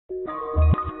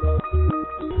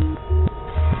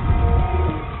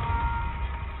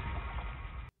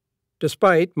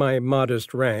Despite my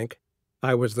modest rank,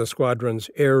 I was the squadron's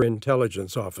air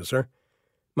intelligence officer.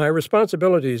 My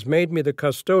responsibilities made me the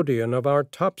custodian of our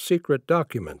top-secret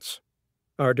documents,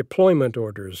 our deployment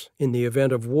orders in the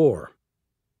event of war.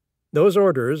 Those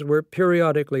orders were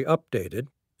periodically updated,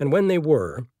 and when they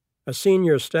were, a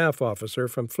senior staff officer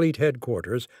from Fleet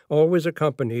Headquarters, always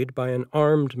accompanied by an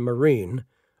armed Marine,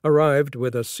 arrived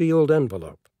with a sealed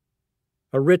envelope.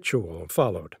 A ritual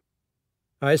followed.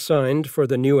 I signed for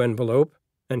the new envelope,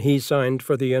 and he signed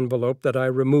for the envelope that I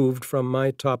removed from my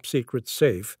top-secret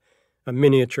safe, a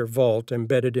miniature vault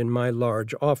embedded in my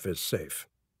large office safe.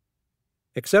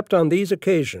 Except on these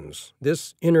occasions,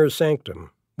 this inner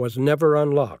sanctum was never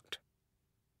unlocked.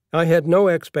 I had no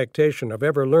expectation of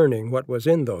ever learning what was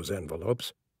in those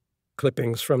envelopes.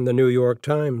 Clippings from the New York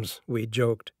Times, we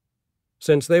joked,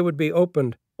 since they would be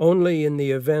opened only in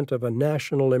the event of a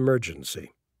national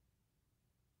emergency.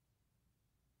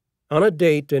 On a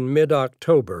date in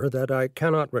mid-October that I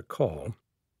cannot recall,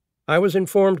 I was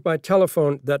informed by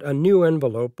telephone that a new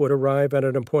envelope would arrive at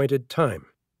an appointed time.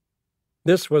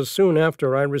 This was soon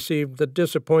after I received the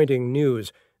disappointing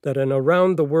news that an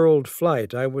around-the-world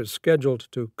flight I was scheduled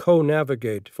to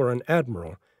co-navigate for an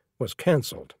admiral was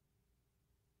canceled.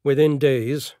 Within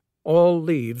days, all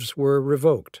leaves were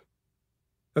revoked.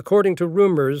 According to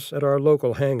rumors at our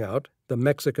local hangout, the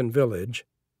Mexican Village,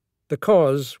 the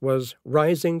cause was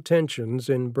rising tensions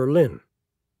in Berlin.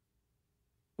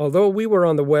 Although we were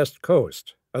on the West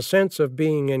Coast, a sense of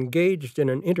being engaged in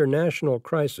an international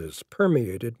crisis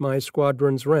permeated my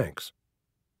squadron's ranks.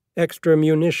 Extra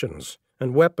munitions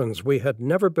and weapons we had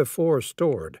never before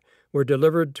stored were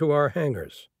delivered to our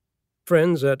hangars.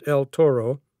 Friends at El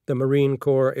Toro, the Marine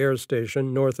Corps Air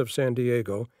Station north of San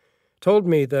Diego, told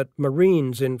me that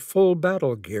Marines in full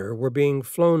battle gear were being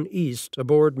flown east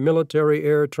aboard military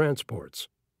air transports.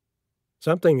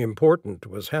 Something important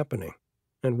was happening,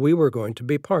 and we were going to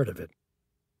be part of it.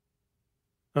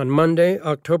 On Monday,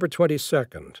 October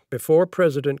 22nd, before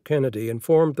President Kennedy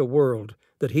informed the world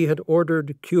that he had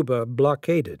ordered Cuba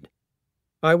blockaded,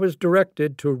 I was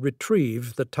directed to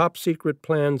retrieve the top-secret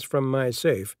plans from my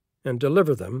safe and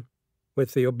deliver them,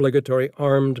 with the obligatory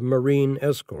armed Marine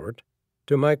escort,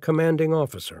 to my commanding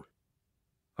officer.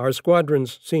 Our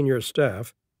squadron's senior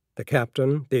staff, the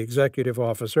captain, the executive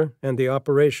officer, and the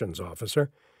operations officer,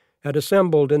 had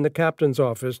assembled in the captain's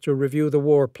office to review the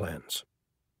war plans.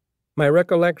 My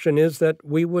recollection is that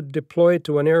we would deploy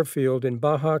to an airfield in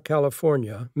Baja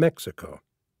California, Mexico.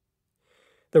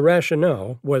 The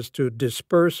rationale was to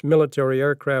disperse military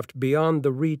aircraft beyond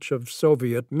the reach of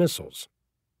Soviet missiles.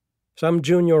 Some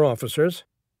junior officers,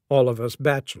 all of us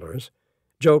bachelors,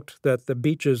 joked that the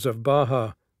beaches of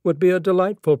Baja would be a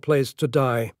delightful place to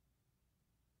die.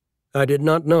 I did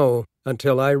not know,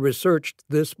 until I researched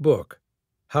this book,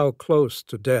 how close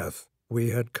to death we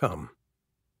had come.